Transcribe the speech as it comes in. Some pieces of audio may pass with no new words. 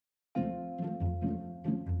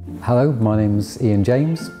Hello, my name's Ian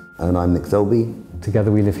James. And I'm Nick Selby.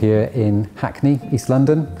 Together we live here in Hackney, East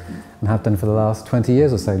London, and have done for the last 20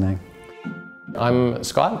 years or so now. I'm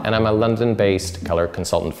Scott, and I'm a London-based colour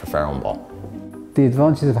consultant for Farrow. The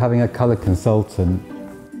advantage of having a colour consultant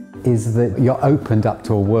is that you're opened up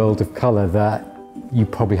to a world of colour that you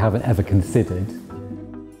probably haven't ever considered.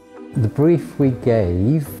 The brief we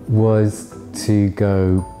gave was to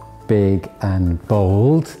go big and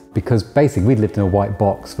bold, because basically we'd lived in a white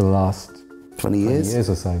box for the last 20 years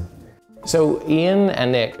or so. So Ian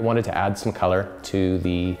and Nick wanted to add some colour to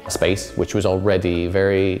the space, which was already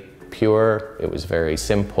very pure, it was very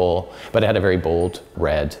simple, but it had a very bold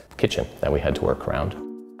red kitchen that we had to work around.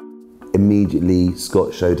 Immediately,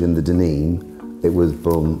 Scott showed him the denim. It was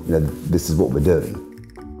boom, this is what we're doing.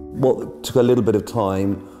 What took a little bit of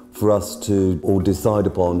time for us to all decide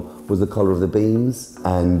upon was the colour of the beams,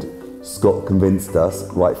 and Scott convinced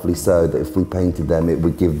us, rightfully so, that if we painted them it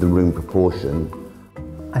would give the room proportion.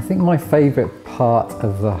 I think my favourite part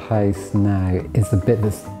of the house now is the bit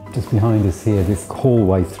that's just behind us here, this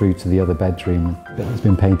hallway through to the other bedroom, bit that's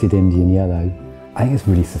been painted Indian yellow. I think it's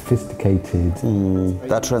really sophisticated.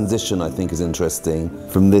 That transition I think is interesting,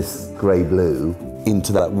 from this grey blue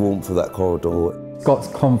into that warmth of that corridor. Scott's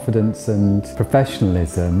confidence and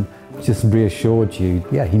professionalism just reassured you,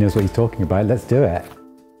 yeah, he knows what he's talking about, let's do it.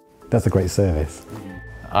 That's a great service.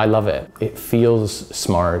 I love it. It feels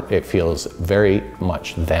smart, it feels very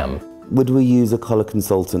much them. Would we use a colour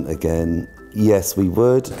consultant again? Yes, we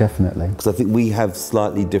would. Definitely. Because I think we have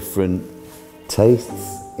slightly different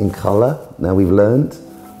tastes in colour, now we've learned,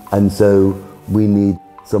 and so we need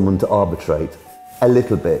someone to arbitrate a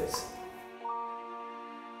little bit.